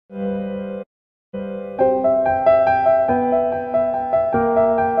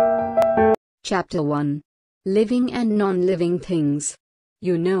Chapter 1. Living and non-living things.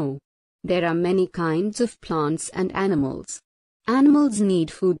 You know, there are many kinds of plants and animals. Animals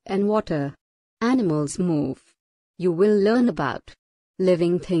need food and water. Animals move. You will learn about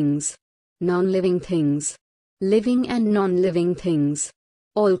living things, non-living things, living and non-living things.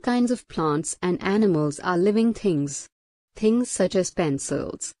 All kinds of plants and animals are living things. Things such as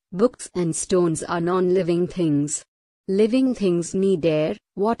pencils, books and stones are non-living things. Living things need air,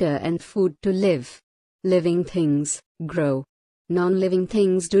 water and food to live. Living things grow. Non-living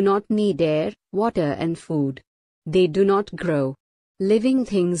things do not need air, water and food. They do not grow. Living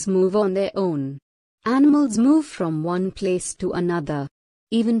things move on their own. Animals move from one place to another.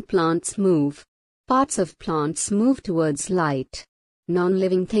 Even plants move. Parts of plants move towards light.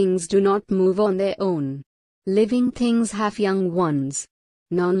 Non-living things do not move on their own. Living things have young ones.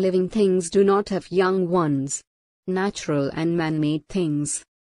 Non-living things do not have young ones. Natural and man-made things.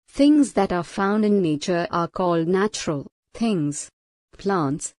 Things that are found in nature are called natural things.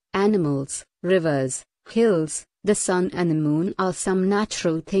 Plants, animals, rivers, hills, the sun and the moon are some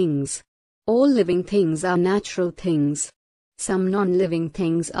natural things. All living things are natural things. Some non-living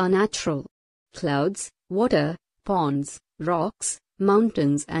things are natural. Clouds, water, ponds, rocks,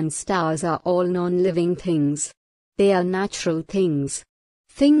 mountains and stars are all non-living things. They are natural things.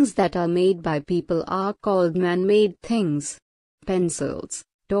 Things that are made by people are called man-made things. Pencils,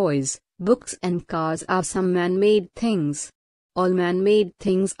 toys, books and cars are some man-made things. All man-made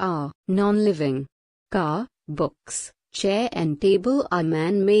things are non-living. Car, books, chair and table are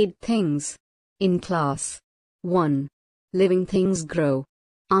man-made things. In class. 1. Living things grow.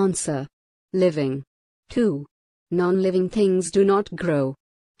 Answer. Living. 2. Non-living things do not grow.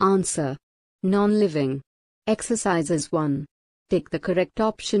 Answer. Non-living. Exercises 1. Take the correct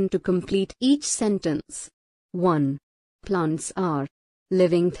option to complete each sentence. 1. Plants are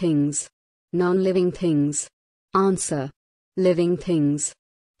living things. Non-living things. Answer. Living things.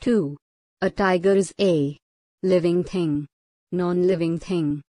 2. A tiger is a living thing. Non-living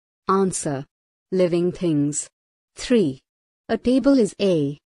thing. Answer. Living things. 3. A table is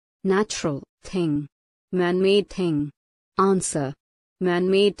a natural thing. Man-made thing. Answer.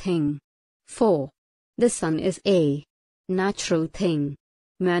 Man-made thing. 4. The sun is a natural thing.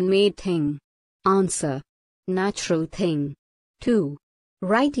 Man-made thing. Answer. Natural thing. 2.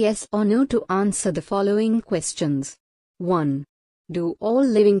 Write yes or no to answer the following questions. 1. Do all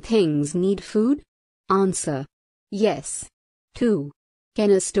living things need food? Answer. Yes. 2.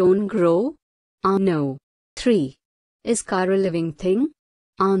 Can a stone grow? No. 3. Is car a living thing?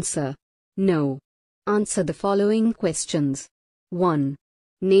 Answer. No. Answer the following questions. 1.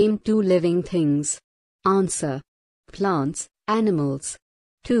 Name 2 living things. Answer. Plants, animals.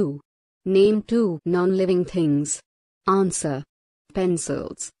 2. Name 2 non-living things. Answer.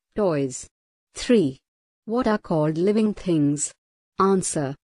 Pencils, toys. 3. What are called living things?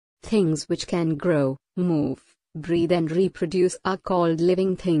 Answer. Things which can grow, move, breathe and reproduce are called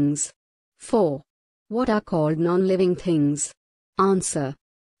living things. 4. What are called non-living things? Answer.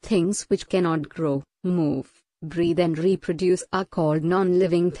 Things which cannot grow, move, breathe and reproduce are called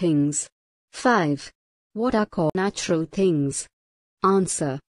non-living things. 5. What are called natural things?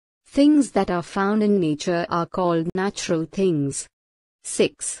 Answer. Things that are found in nature are called natural things.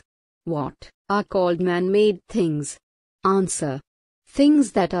 6. What are called man-made things? Answer.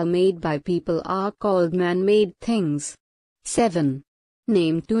 Things that are made by people are called man-made things. 7.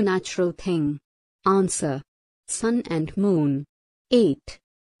 Name 2 natural thing. Answer. Sun and moon. 8.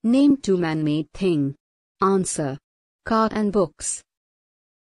 Name 2 man-made thing. Answer. Car and books.